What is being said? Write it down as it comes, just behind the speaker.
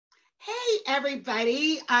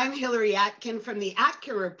everybody. I'm Hillary Atkin from the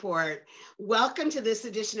Atkin Report. Welcome to this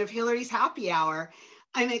edition of Hillary's Happy Hour.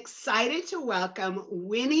 I'm excited to welcome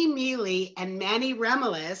Winnie, Mele, and Manny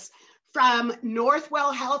Remilus from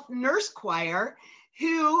Northwell Health Nurse Choir,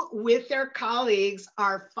 who, with their colleagues,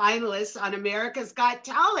 are finalists on America's Got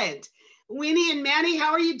Talent. Winnie and Manny,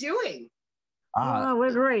 how are you doing?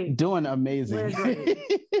 We're great. Doing amazing. We're great.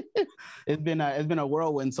 It's been a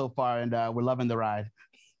whirlwind so far, and we're loving the ride.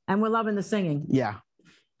 And we're loving the singing. Yeah.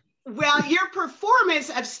 Well, your performance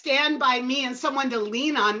of Stand By Me and Someone to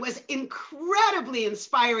Lean On was incredibly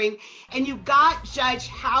inspiring, and you got Judge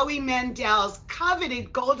Howie Mandel's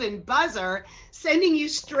coveted golden buzzer, sending you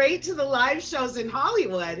straight to the live shows in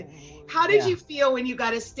Hollywood. How did you feel when you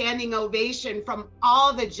got a standing ovation from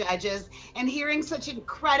all the judges and hearing such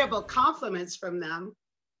incredible compliments from them?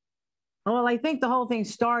 Well, I think the whole thing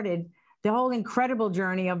started, the whole incredible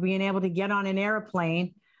journey of being able to get on an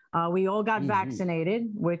airplane. We all got vaccinated,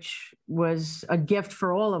 which was a gift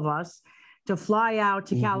for all of us, to fly out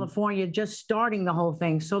to California, just starting the whole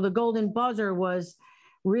thing. So the golden buzzer was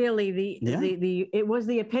really it was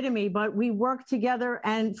the epitome, but we worked together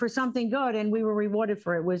and for something good, and we were rewarded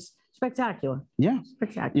for it. It was spectacular. Yeah.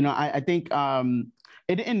 Spectacular. You know, I think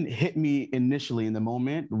it didn't hit me initially in the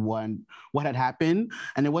moment when what had happened.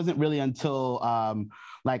 And it wasn't really until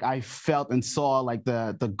like I felt and saw like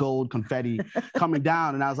the gold confetti coming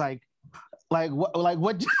down, and I was like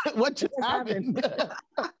what just happened?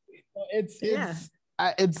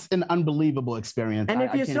 It's an unbelievable experience. And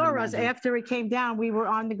if you saw us after it came down, we were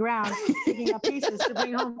on the ground picking up pieces to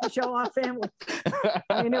bring home to show our family.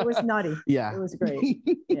 I mean, it was nutty. Yeah. It was great.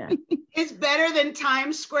 Yeah. It's better than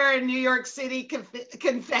Times Square in New York City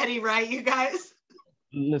confetti, right, you guys?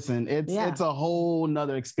 Listen, it's a whole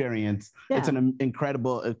nother experience. Yeah. It's an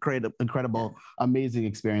incredible, amazing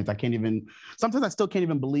experience. Sometimes I still can't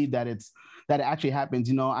even believe that it actually happens.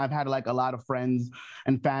 You know, I've had like a lot of friends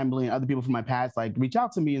and family and other people from my past like reach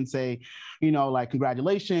out to me and say, you know, like,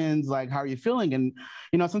 congratulations, like, how are you feeling? And,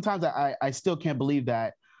 you know, sometimes I still can't believe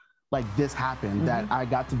that like this happened, that I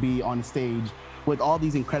got to be on stage with all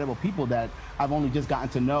these incredible people that I've only just gotten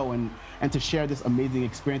to know, and to share this amazing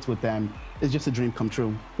experience with them is just a dream come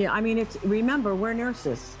true. Yeah, I mean, remember, we're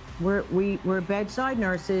nurses. We're bedside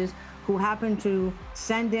nurses who happen to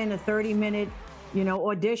send in a 30-minute, you know,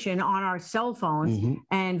 audition on our cell phones,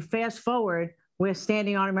 and fast forward, we're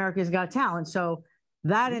standing on America's Got Talent. So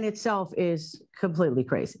that in itself is completely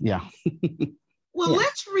crazy. Yeah. Well,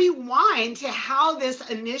 let's rewind to how this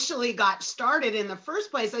initially got started in the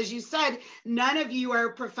first place. As you said, none of you are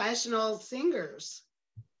professional singers.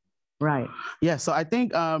 Right. Yeah. So I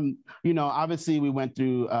think, you know, obviously we went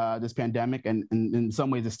through this pandemic, and in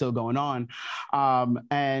some ways it's still going on.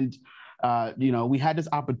 You know, we had this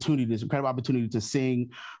incredible opportunity to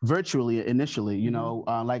sing virtually initially, you know,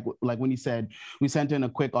 like when you said, we sent in a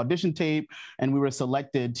quick audition tape and we were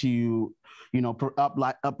selected to, you know,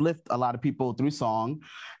 uplift a lot of people through song.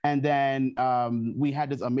 And then we had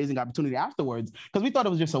this amazing opportunity afterwards, because we thought it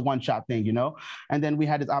was just a one-shot thing, you know? And then we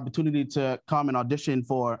had this opportunity to come and audition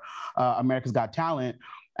for America's Got Talent.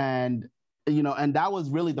 And you know, and that was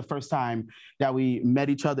really the first time that we met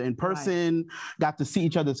each other in person, got to see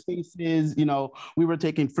each other's faces. You know, we were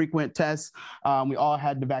taking frequent tests. We all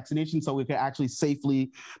had the vaccination, so we could actually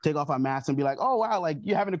safely take off our masks and be like, oh, wow, like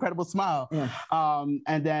you have an incredible smile. Yeah.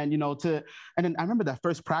 And then, you know, and then I remember that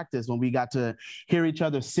first practice when we got to hear each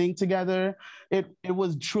other sing together. It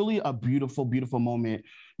was truly a beautiful, beautiful moment,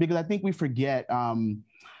 because I think we forget,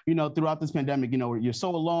 you know, throughout this pandemic, you know, you're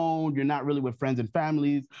so alone, you're not really with friends and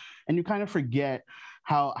families, and you kind of forget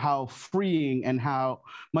how freeing and how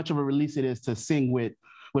much of a release it is to sing with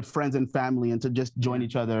friends and family, and to just join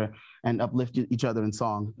each other and uplift each other in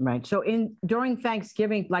song. Right. So during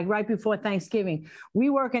Thanksgiving, like right before Thanksgiving, we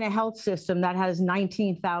work in a health system that has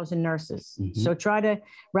 19,000 nurses. So try to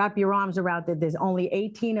wrap your arms around that. There's only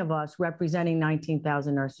 18 of us representing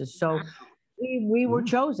 19,000 nurses. So we were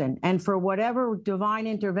chosen, and for whatever divine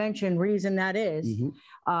intervention reason that is,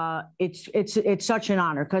 it's such an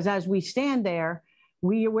honor, because as we stand there,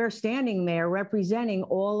 we're standing there representing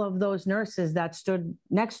all of those nurses that stood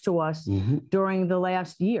next to us during the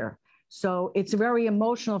last year. So it's very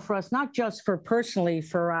emotional for us, not just personally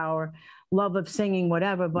for our love of singing,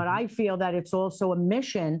 whatever, but I feel that it's also a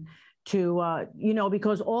mission to, you know,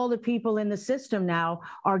 because all the people in the system now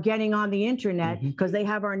are getting on the internet because they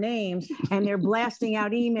have our names, and they're blasting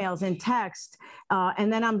out emails and text.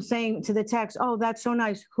 And then I'm saying to the text, oh, that's so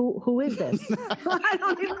nice. Who is this? I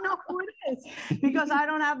don't even know who it is, because I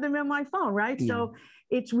don't have them in my phone, right? So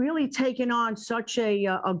it's really taken on such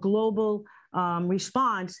a global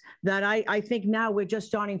response that I think now we're just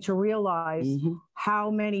starting to realize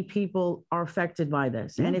how many people are affected by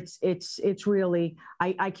this. And it's really,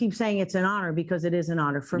 I keep saying it's an honor because it is an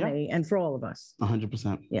honor for me and for all of us.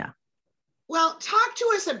 100%. Yeah. Well, talk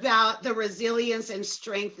to us about the resilience and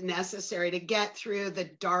strength necessary to get through the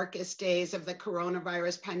darkest days of the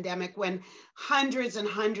coronavirus pandemic when hundreds and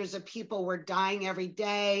hundreds of people were dying every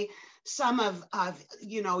day. Some of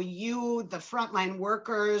you, the frontline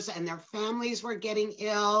workers and their families were getting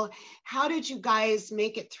ill. How did you guys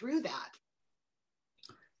make it through that?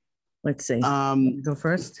 Let's see. Go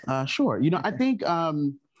first. Sure. I think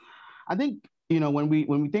when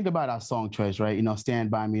we think about our song choice, right? Stand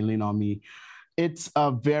by me, lean on me. It's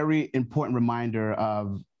a very important reminder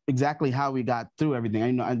of exactly how we got through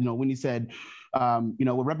everything. I know when you said,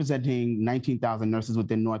 we're representing 19,000 nurses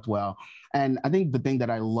within Northwell. And I think the thing that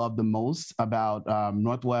I love the most about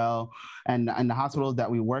Northwell and the hospitals that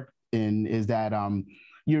we work in is that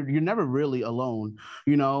you're never really alone.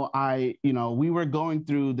 We were going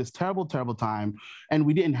through this terrible, terrible time, and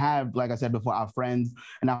we didn't have, like I said before, our friends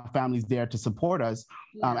and our families there to support us,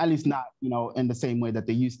 at least not, in the same way that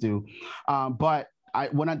they used to. But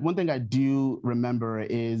one thing I do remember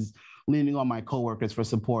is leaning on my coworkers for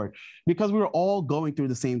support, because we were all going through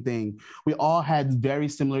the same thing. We all had very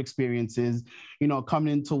similar experiences,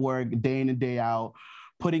 coming into work day in and day out,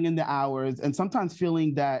 putting in the hours, and sometimes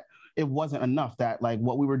feeling that it wasn't enough, that like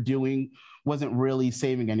what we were doing wasn't really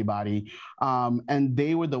saving anybody. And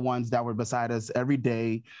they were the ones that were beside us every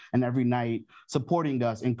day and every night, supporting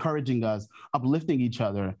us, encouraging us, uplifting each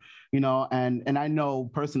other, and I know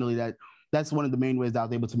personally that that's one of the main ways that I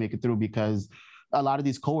was able to make it through, because a lot of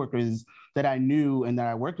these coworkers that I knew and that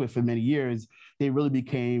I worked with for many years, they really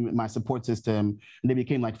became my support system, and they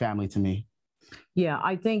became like family to me. Yeah,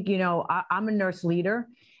 I think, I'm a nurse leader,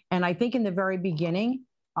 and I think in the very beginning,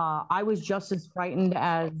 I was just as frightened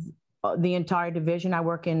as the entire division. I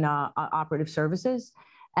work in operative services.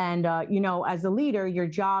 And, as a leader, your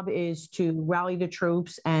job is to rally the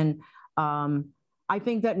troops. And I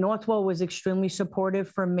think that Northwell was extremely supportive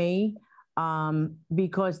for me,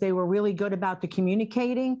 because they were really good about the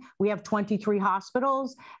communicating. We have 23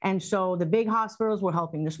 hospitals. And so the big hospitals were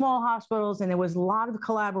helping the small hospitals. And there was a lot of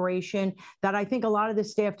collaboration that I think a lot of the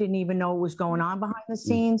staff didn't even know what was going on behind the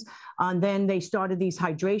scenes. And then they started these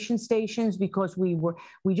hydration stations because we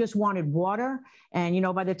just wanted water. And,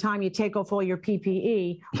 by the time you take off all your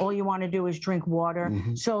PPE, all you want to do is drink water.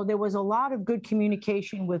 So there was a lot of good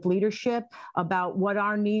communication with leadership about what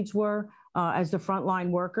our needs were as the frontline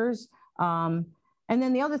workers. And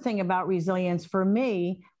then the other thing about resilience for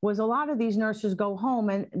me was a lot of these nurses go home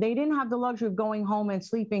and they didn't have the luxury of going home and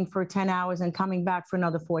sleeping for 10 hours and coming back for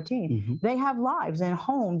another 14. They have lives and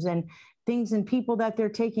homes and things and people that they're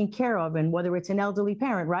taking care of, and whether it's an elderly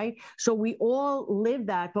parent, right? So we all lived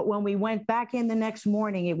that. But when we went back in the next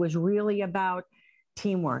morning, it was really about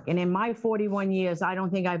teamwork. And in my 41 years, I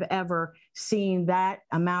don't think I've ever seen that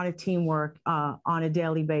amount of teamwork on a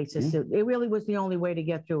daily basis. It really was the only way to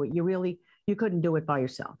get through it. You couldn't do it by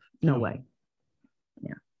yourself. No way.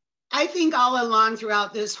 Yeah. I think all along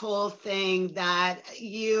throughout this whole thing that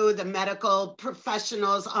you, the medical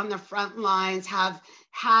professionals on the front lines, have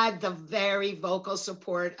had the very vocal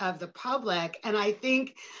support of the public. And I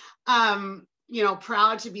think,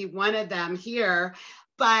 proud to be one of them here.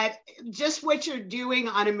 But just what you're doing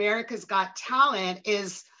on America's Got Talent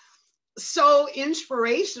is so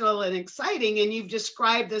inspirational and exciting. And you've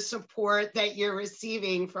described the support that you're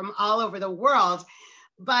receiving from all over the world.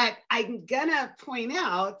 But I'm gonna point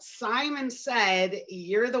out, Simon said,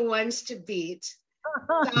 you're the ones to beat.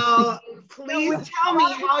 So please tell me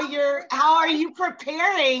how are you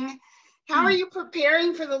preparing? How are you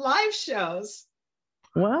preparing for the live shows?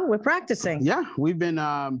 Well, we're practicing. Yeah, we've been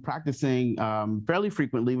practicing fairly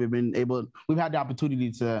frequently. We've had the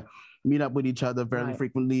opportunity to meet up with each other fairly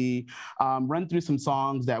frequently, run through some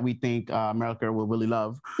songs that we think America will really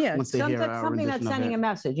love. Yeah, something that's sending a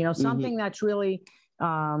message, something that's really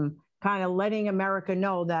kind of letting America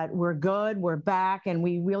know that we're good, we're back, and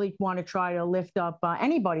we really want to try to lift up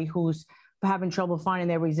anybody who's having trouble finding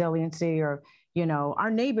their resiliency, or our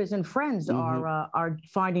neighbors and friends are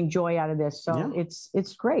finding joy out of this. So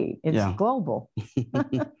it's great. It's global.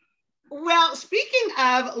 Well, speaking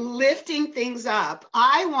of lifting things up,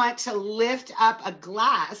 I want to lift up a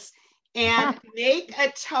glass and make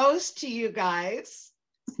a toast to you guys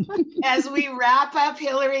as we wrap up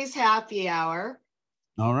Hillary's happy hour.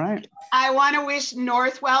 All right. I want to wish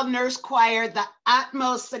Northwell Nurse Choir the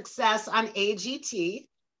utmost success on AGT.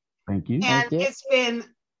 Thank you. And it's been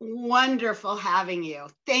wonderful having you.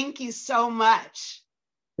 Thank you so much.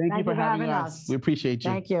 Thank you for having us. We appreciate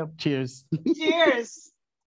you. Thank you. Cheers. Cheers.